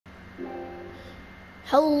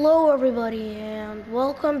Hello everybody and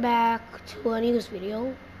welcome back to a news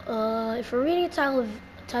video. If you're reading the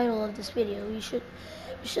title of this video, you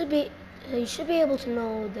should be you should be able to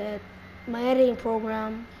know that my editing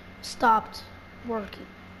program stopped working.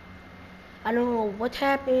 I don't know what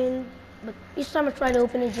happened, but each time I try to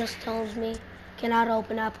open it, just tells me cannot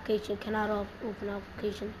open application, cannot open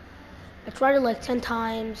application. I tried it like 10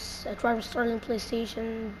 times. I tried restarting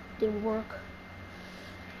PlayStation, didn't work.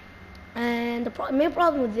 And the main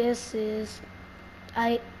problem with this is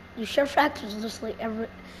I use ShareFactor just like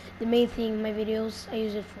the main thing in my videos. I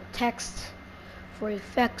use it for text, for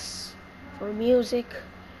effects, for music,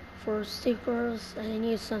 for stickers, and I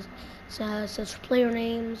need such player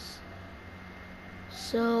names.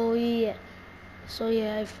 So yeah,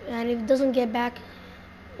 and if it doesn't get back,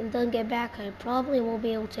 I probably won't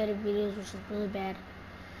be able to edit videos, which is really bad.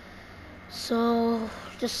 So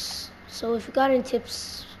if you got any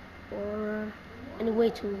tips or any way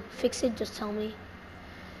to fix it, just tell me.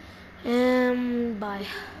 And bye.